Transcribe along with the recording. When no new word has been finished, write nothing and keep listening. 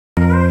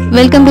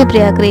Welcome to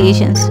Priya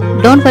Creations.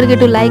 Don't forget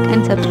to like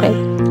and subscribe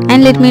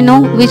and let me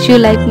know which you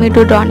like me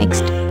to draw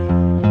next.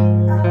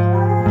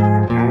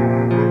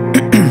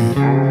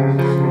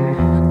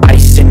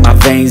 Ice in my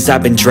veins,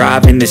 I've been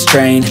driving this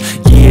train.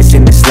 Years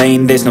in this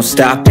lane, there's no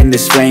stopping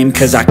this flame.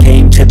 Cause I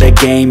came to the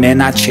game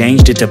and I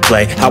changed it to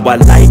play how I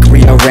like,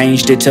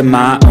 rearranged it to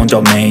my own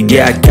domain.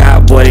 Yeah, I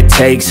got what it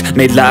takes,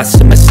 made lots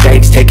of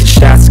mistakes, taking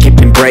shots,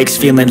 skipping breaks,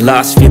 feeling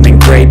lost, feeling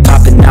great,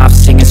 popping off,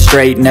 singing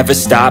straight, never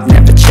stopped,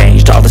 never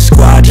changed. All the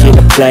squad here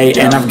to play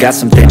and I've got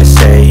something to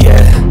say,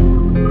 yeah.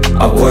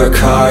 I work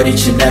hard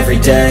each and every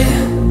day,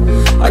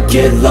 I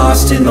get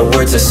lost in the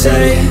words I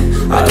say.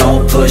 I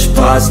don't push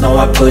pause, no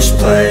I push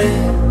play.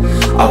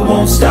 I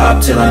won't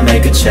stop till I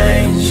make a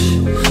change.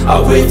 I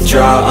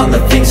withdraw on the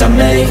things I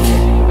make.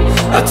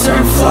 I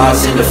turn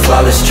flaws into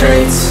flawless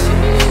traits.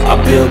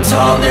 I build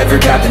tall, never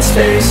capping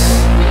space.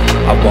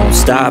 I won't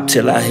stop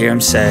till I hear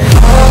him say,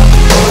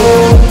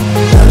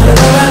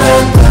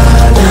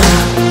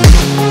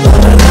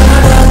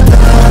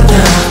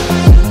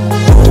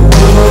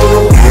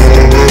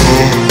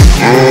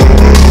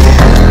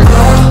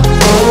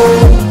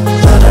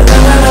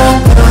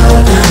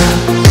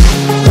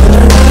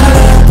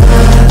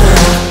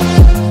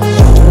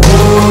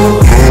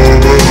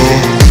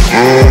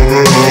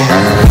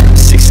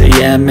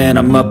 and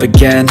I'm up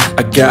again.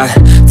 I got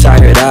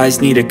tired eyes,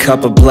 need a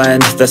cup of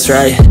blend. That's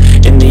right,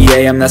 in the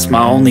AM, that's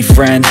my only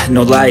friend.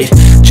 No light,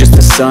 just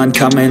the sun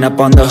coming up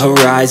on the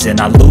horizon.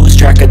 I lose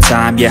track of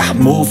time, yeah, I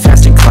move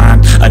fast and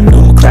climb a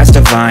new class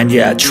divine,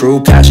 yeah,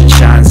 true passion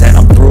shines. And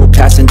I'm through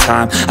passing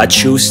time, I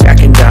choose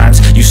stacking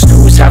dimes. You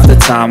snooze half the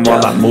time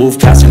while I move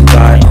passing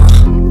by.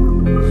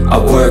 I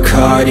work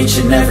hard each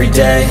and every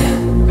day,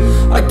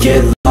 I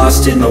get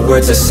lost in the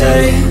words I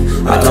say.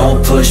 I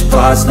don't push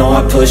pause, no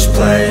I push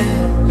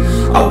play.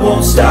 I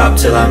won't stop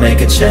till I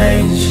make a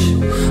change.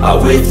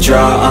 I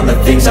withdraw on the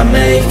things I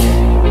make.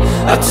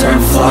 I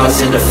turn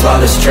flaws into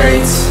flawless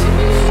traits.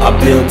 I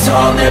build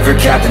tall, never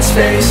capping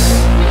space.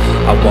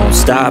 I won't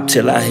stop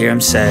till I hear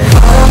him say,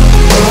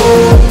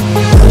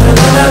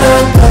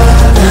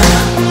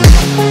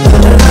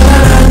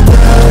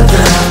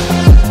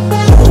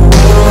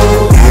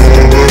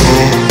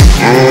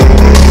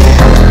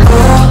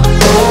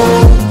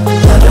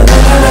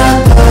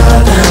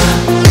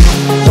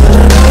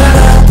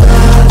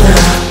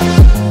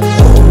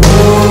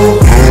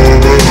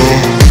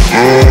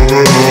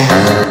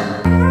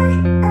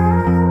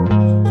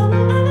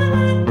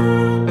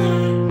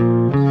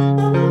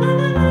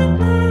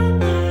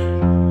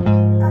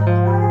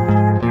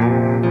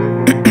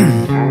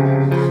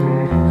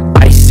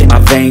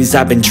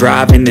 I've been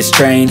driving this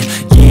train.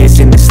 Years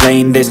in this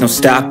lane, there's no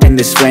stopping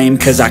this flame.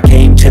 Cause I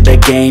came to the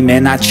game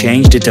and I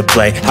changed it to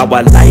play how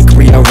I like,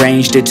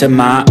 rearranged it to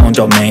my own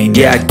domain.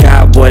 Yeah, I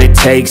got what it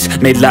takes,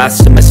 made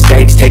lots of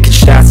mistakes, taking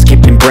shots,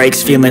 skipping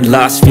breaks, feeling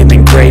lost,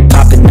 feeling great,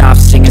 popping off,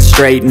 singing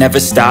straight, never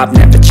stopped,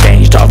 never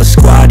changed. All the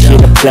squad here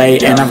to play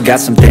and I've got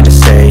something to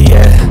say,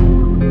 yeah.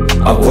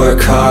 I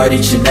work hard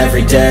each and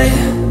every day,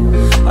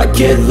 I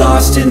get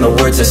lost in the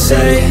words I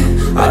say.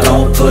 I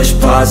don't push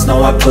pause,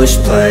 no I push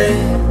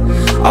play.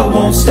 I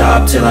won't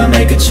stop till I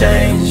make a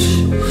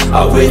change.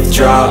 I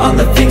withdraw on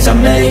the things I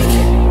make.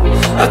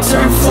 I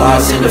turn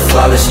flaws into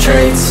flawless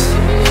traits.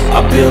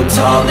 I build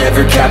tall,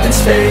 never capping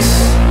space.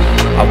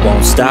 I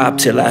won't stop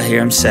till I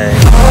hear him say,